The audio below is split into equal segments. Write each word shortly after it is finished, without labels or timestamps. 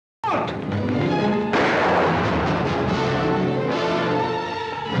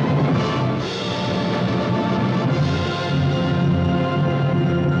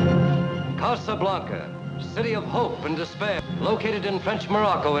Casablanca, city of hope and despair, located in French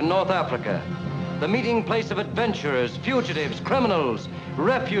Morocco in North Africa. The meeting place of adventurers, fugitives, criminals,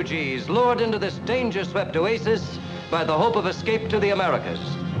 refugees, lured into this danger-swept oasis by the hope of escape to the Americas.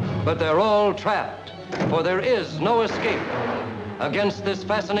 But they're all trapped, for there is no escape. Against this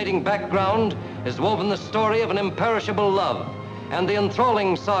fascinating background is woven the story of an imperishable love and the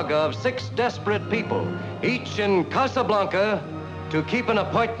enthralling saga of 6 desperate people, each in Casablanca to keep an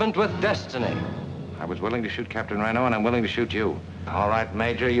appointment with destiny. I was willing to shoot Captain Reno, and I'm willing to shoot you. All right,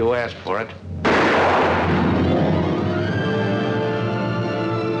 Major, you asked for it.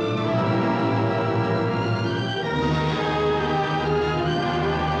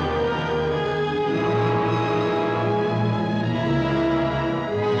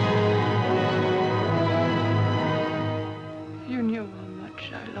 You knew how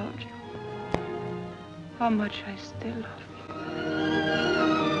much I loved you, how much I still love you.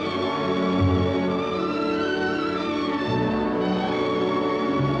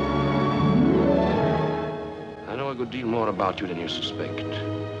 I know a good deal more about you than you suspect.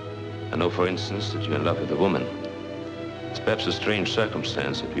 I know, for instance, that you're in love with a woman. It's perhaps a strange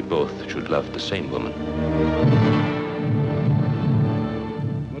circumstance that we both should love the same woman.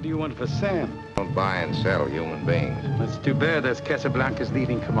 What do you want for Sam? Don't buy and sell human beings. That's too bad. That's Casablanca's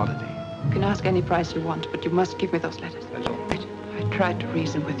leading commodity. You can ask any price you want, but you must give me those letters. That's all. I tried to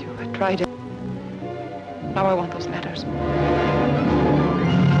reason with you. I tried it. Now I want those letters.